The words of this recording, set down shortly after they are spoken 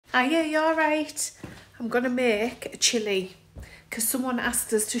Yeah, you alright? I'm going to make a chilli because someone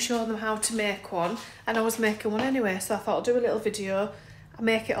asked us to show them how to make one and I was making one anyway, so I thought I'll do a little video. I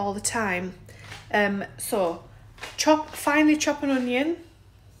make it all the time. So finely chop an onion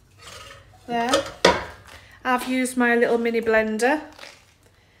there. I've used my little mini blender,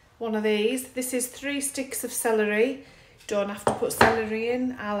 one of these. This is 3 sticks of celery. Don't have to put celery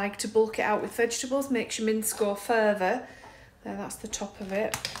in. I like to bulk it out with vegetables, makes your mince go further. There, that's the top of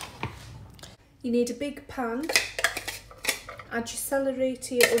it. You need a big pan. Add your celery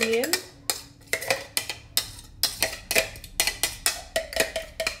to your onion.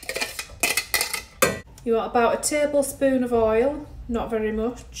 You want about a tablespoon of oil, not very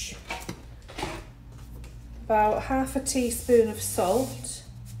much. About half a teaspoon of salt.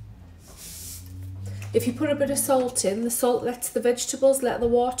 If you put a bit of salt in, the salt lets the vegetables let the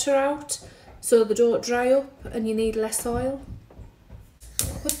water out so they don't dry up and you need less oil.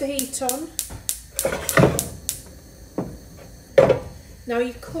 Put the heat on. Now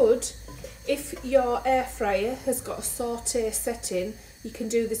you could, if your air fryer has got a saute setting, you can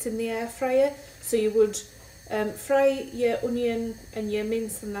do this in the air fryer. So you would fry your onion and your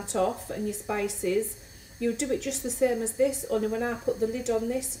mince and that off and your spices. You would do it just the same as this, only when I put the lid on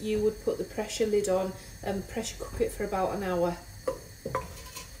this, you would put the pressure lid on and pressure cook it for about an hour.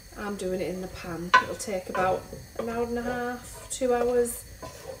 I'm doing it in the pan. It'll take about an hour and a half, 2 hours.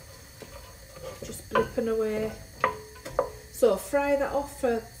 Just blipping away. So fry that off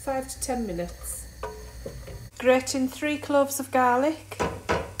for 5 to 10 minutes. Grate in 3 cloves of garlic,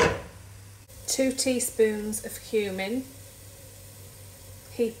 2 teaspoons of cumin,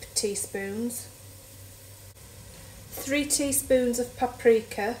 heap teaspoons, 3 teaspoons of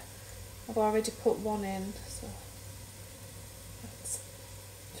paprika. I've already put 1 in, so that's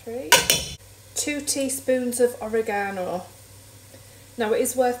 3. 2 teaspoons of oregano. Now it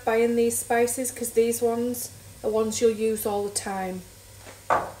is worth buying these spices because these ones are ones you'll use all the time.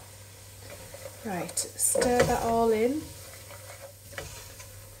 Right, stir that all in.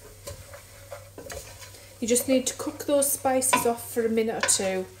 You just need to cook those spices off for a minute or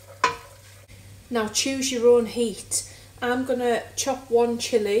 2. Now choose your own heat. I'm going to chop 1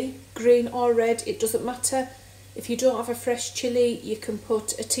 chilli, green or red, it doesn't matter. If you don't have a fresh chilli, you can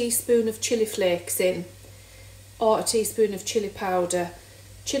put a teaspoon of chilli flakes in or a teaspoon of chilli powder.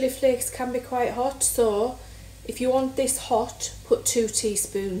 Chilli flakes can be quite hot, so if you want this hot, put 2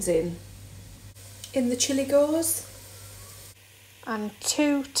 teaspoons in. In the chilli goes, and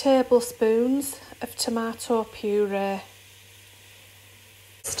 2 tablespoons of tomato puree.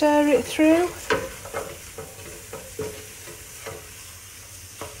 Stir it through.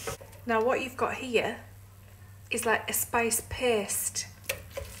 Now what you've got here is like a spice paste.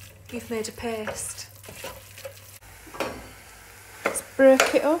 You've made a paste. Let's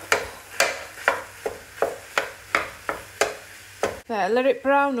break it up. There, let it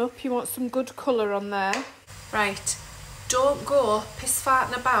brown up. You want some good colour on there. Right, don't go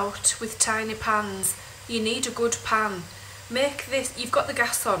piss-farting about with tiny pans. You need a good pan. Make this, you've got the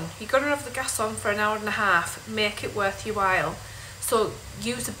gas on. You're going to have the gas on for an hour and a half. Make it worth your while. So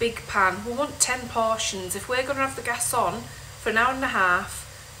use a big pan. We want 10 portions. If we're going to have the gas on for an hour and a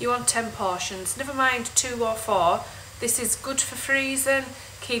half, you want 10 portions. Never mind 2 or 4. This is good for freezing.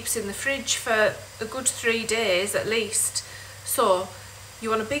 Keeps in the fridge for a good 3 days at least. So you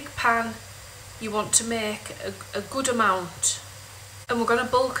want a big pan. You want to make a good amount. And we're going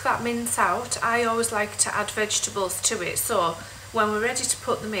to bulk that mince out. I always like to add vegetables to it. So when we're ready to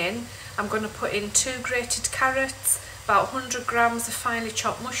put them in, I'm going to put in 2 grated carrots, about 100 grams of finely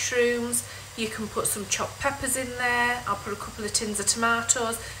chopped mushrooms. You can put some chopped peppers in there. I'll put a couple of tins of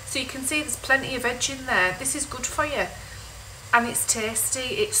tomatoes. So you can see there's plenty of veg in there. This is good for you. And it's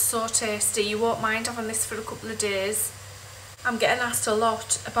tasty. It's so tasty. You won't mind having this for a couple of days. I'm getting asked a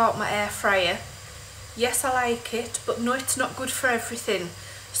lot about my air fryer. Yes, I like it, but no, it's not good for everything.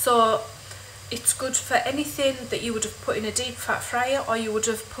 So it's good for anything that you would have put in a deep fat fryer or you would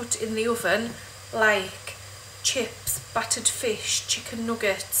have put in the oven, like chips, battered fish, chicken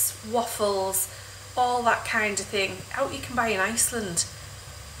nuggets, waffles, all that kind of thing. Out you can buy in Iceland.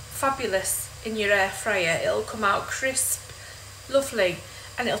 Fabulous in your air fryer. It'll come out crisp, lovely,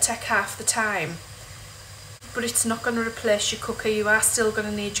 and it'll take half the time. But it's not going to replace your cooker. You are still going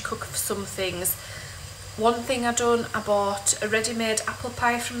to need your cooker for some things. One thing I done, I bought a ready-made apple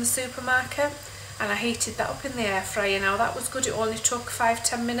pie from the supermarket and I heated that up in the air fryer. Now that was good. It only took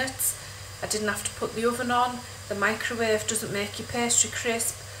 5-10 minutes. I didn't have to put the oven on. The microwave doesn't make your pastry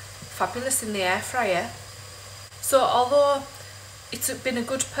crisp. Fabulous in the air fryer. So although it's been a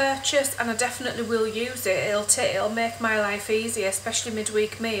good purchase and I definitely will use it. It'll make my life easier, especially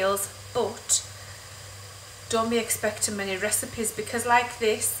midweek meals, but don't be expecting many recipes, because like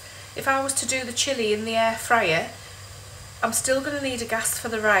this, if I was to do the chilli in the air fryer, I'm still going to need a gas for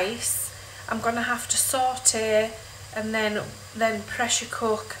the rice. I'm going to have to saute and then pressure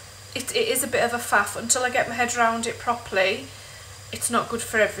cook. It is a bit of a faff. Until I get my head around it properly, it's not good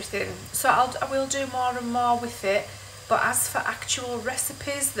for everything. So I will do more and more with it. But as for actual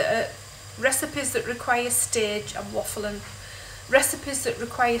recipes that require stage, I'm waffling. Recipes that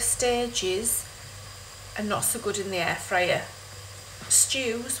require stages are not so good in the air fryer.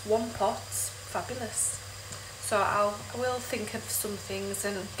 Stews, one pots, fabulous. So I will think of some things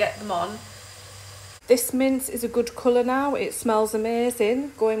and get them on. This mince is a good colour now. It smells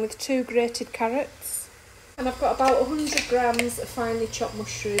amazing. Going with 2 grated carrots. And I've got about 100 grams of finely chopped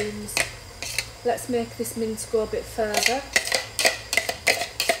mushrooms. Let's make this mince go a bit further.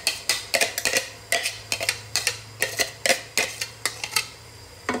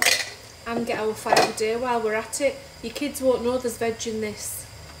 And get our fire a day while we're at it. Your kids won't know there's veg in this.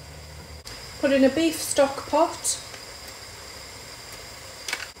 Put in a beef stock pot.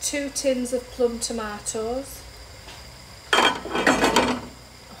 2 tins of plum tomatoes. Oh,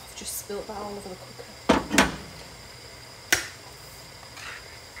 I've just spilt that all over the cooker.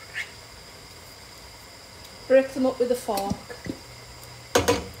 Break them up with a fork.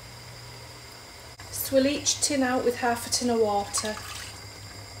 Swill each tin out with half a tin of water.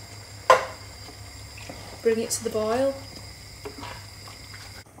 Bring it to the boil.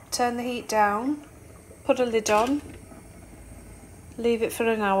 Turn the heat down. Put a lid on. Leave it for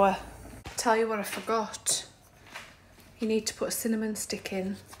an hour. Tell you what I forgot. You need to put a cinnamon stick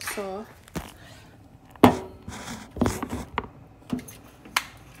in. So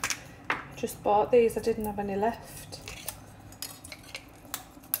just bought these, I didn't have any left.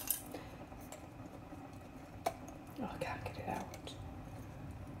 Oh, I can't get it out.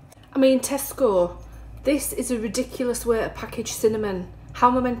 I mean, Tesco, this is a ridiculous way to package cinnamon. How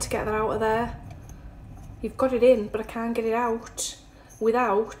am I meant to get that out of there? You've got it in, but I can't get it out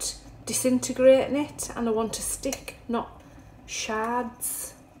without disintegrating it, and I want a stick, not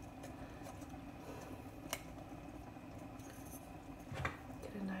shards.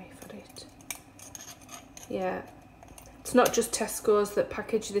 Get a knife at it. Yeah, it's not just Tesco's that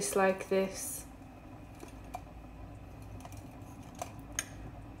package this like this.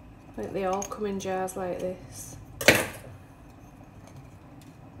 I think they all come in jars like this.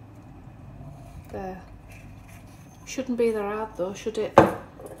 There. Shouldn't be that hard though, should it?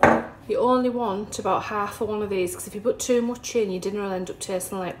 You only want about half of one of these, because if you put too much in, your dinner will end up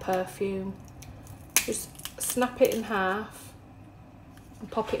tasting like perfume. Just snap it in half and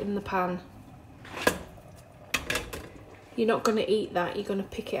pop it in the pan. You're not going to eat that, you're going to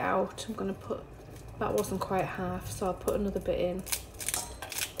pick it out. I'm going to put, that wasn't quite half, so I'll put another bit in.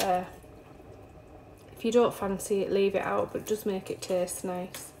 There. If you don't fancy it, leave it out, but just make it taste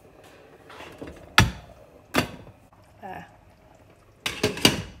nice. There.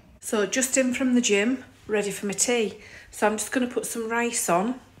 So just in from the gym, ready for my tea. So I'm just going to put some rice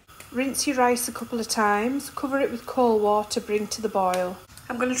on. Rinse your rice a couple of times, cover it with cold water, bring to the boil.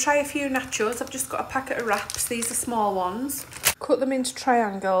 I'm going to try a few nachos. I've just got a packet of wraps, these are small ones. Cut them into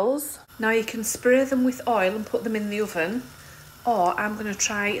triangles. Now you can spray them with oil and put them in the oven, or I'm going to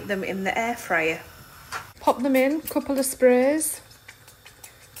try them in the air fryer. Pop them in, couple of sprays.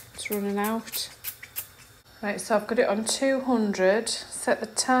 It's running out. Right, so I've got it on 200, set the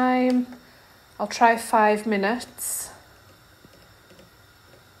time, I'll try 5 minutes.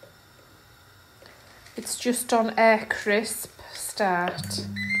 It's just on air crisp, start.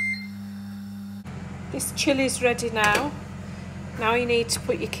 This chilli's ready now. Now you need to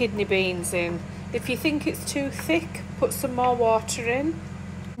put your kidney beans in. If you think it's too thick, put some more water in.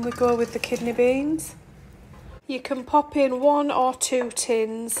 We go with the kidney beans. You can pop in 1 or 2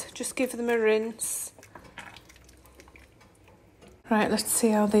 tins, just give them a rinse. Right, let's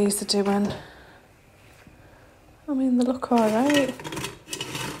see how these are doing. I mean, they look alright.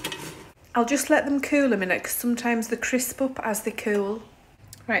 I'll just let them cool a minute, because sometimes they crisp up as they cool.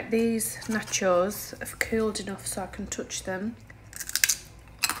 Right, these nachos have cooled enough so I can touch them.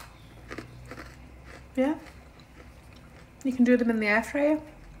 Yeah. You can do them in the air fryer.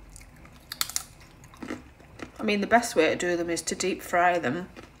 I mean, the best way to do them is to deep fry them.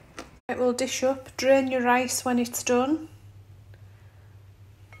 Right, we'll dish up. Drain your rice when it's done.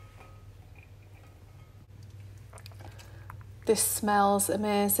 This smells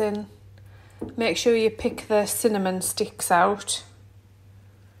amazing. Make sure you pick the cinnamon sticks out.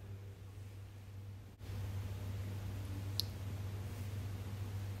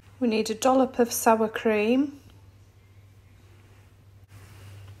 We need a dollop of sour cream.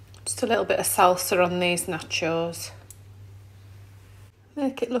 Just a little bit of salsa on these nachos.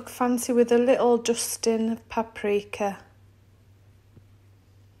 Make it look fancy with a little dusting of paprika.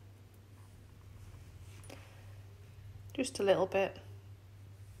 Just a little bit.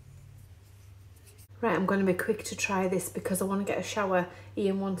 Right, I'm going to be quick to try this because I want to get a shower.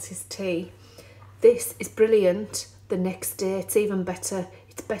 Ian wants his tea. This is brilliant the next day. It's even better.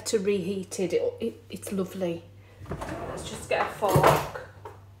 It's better reheated. It's lovely. Let's just get a fork.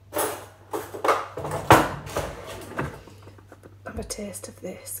 Have a taste of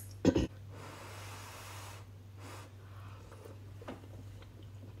this.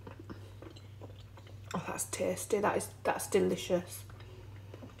 Oh, that's tasty. That's delicious.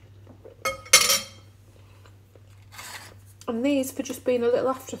 And these for just being a little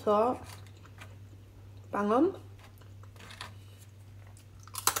afterthought. Bang on.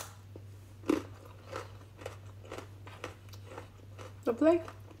 Lovely.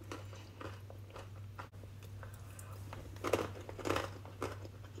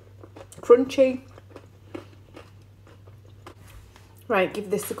 Crunchy. Right, give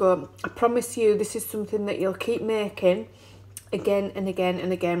this a go. I promise you this is something that you'll keep making again and again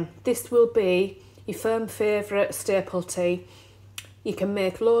and again. This will be your firm favourite staple tea. You can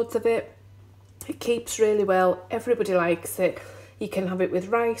make loads of it. It keeps really well. Everybody likes it. You can have it with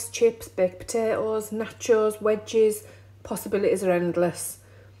rice, chips, baked potatoes, nachos, wedges. Possibilities are endless.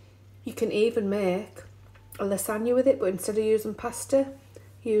 You can even make a lasagna with it, but instead of using pasta,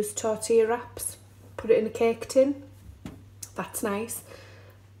 use tortilla wraps. Put it in a cake tin. That's nice.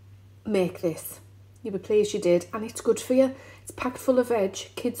 Make this. You'll be pleased you did. And it's good for you. It's packed full of veg.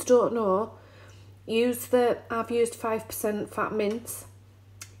 Kids don't know. I've used 5% fat mince.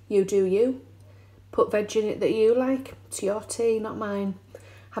 You do you. Put veg in it that you like. It's your tea, not mine.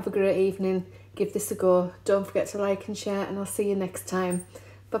 Have a great evening. Give this a go. Don't forget to like and share, and I'll see you next time.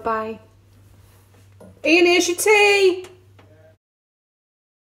 Bye-bye. Ian, here's your tea.